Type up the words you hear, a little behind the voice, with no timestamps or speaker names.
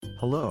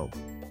Hello.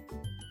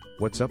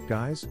 What's up,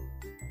 guys?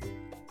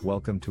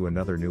 Welcome to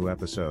another new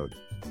episode.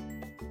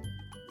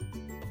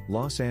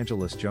 Los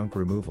Angeles Junk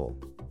Removal.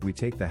 We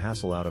take the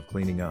hassle out of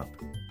cleaning up.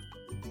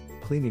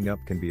 Cleaning up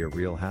can be a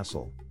real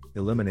hassle.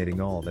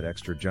 Eliminating all that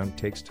extra junk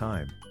takes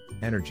time,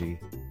 energy,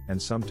 and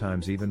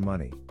sometimes even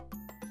money.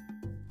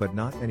 But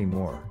not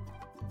anymore.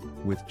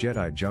 With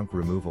Jedi Junk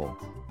Removal,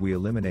 we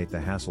eliminate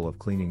the hassle of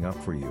cleaning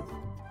up for you.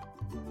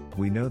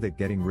 We know that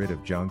getting rid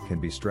of junk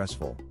can be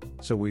stressful,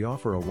 so we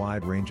offer a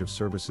wide range of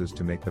services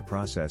to make the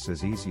process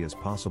as easy as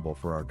possible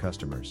for our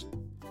customers.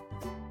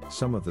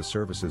 Some of the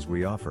services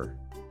we offer: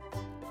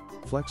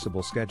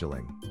 flexible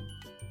scheduling.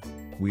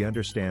 We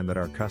understand that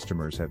our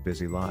customers have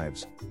busy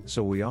lives,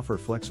 so we offer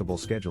flexible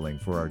scheduling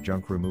for our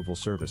junk removal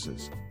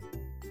services.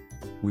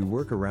 We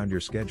work around your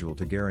schedule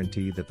to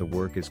guarantee that the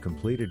work is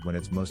completed when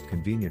it's most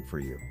convenient for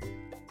you.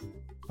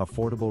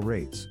 Affordable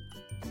rates.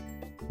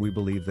 We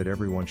believe that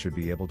everyone should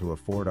be able to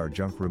afford our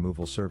junk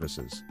removal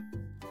services.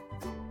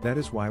 That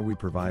is why we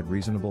provide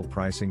reasonable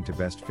pricing to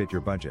best fit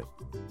your budget.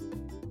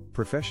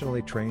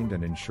 Professionally trained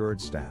and insured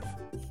staff.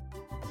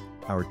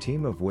 Our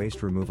team of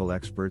waste removal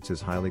experts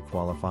is highly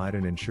qualified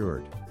and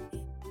insured.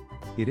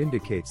 It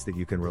indicates that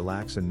you can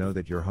relax and know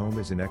that your home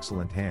is in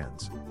excellent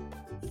hands.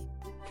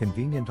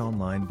 Convenient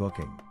online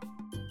booking.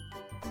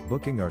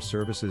 Booking our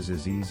services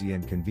is easy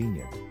and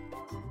convenient.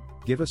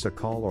 Give us a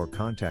call or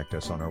contact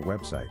us on our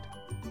website.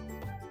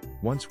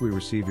 Once we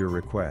receive your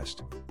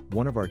request,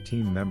 one of our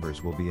team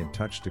members will be in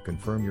touch to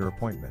confirm your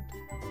appointment.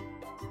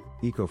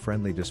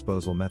 Eco-friendly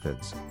disposal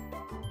methods.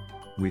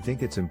 We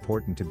think it's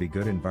important to be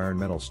good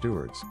environmental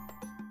stewards.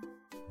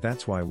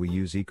 That's why we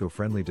use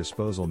eco-friendly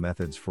disposal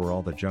methods for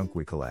all the junk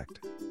we collect.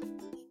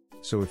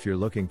 So if you're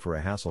looking for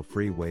a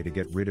hassle-free way to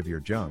get rid of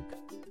your junk,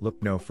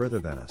 look no further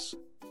than us.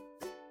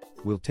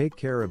 We'll take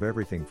care of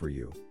everything for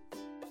you.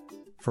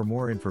 For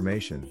more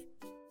information,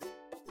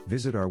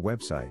 visit our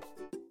website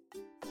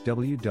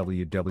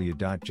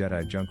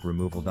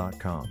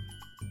www.jedijunkremoval.com.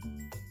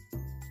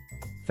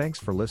 Thanks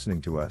for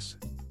listening to us.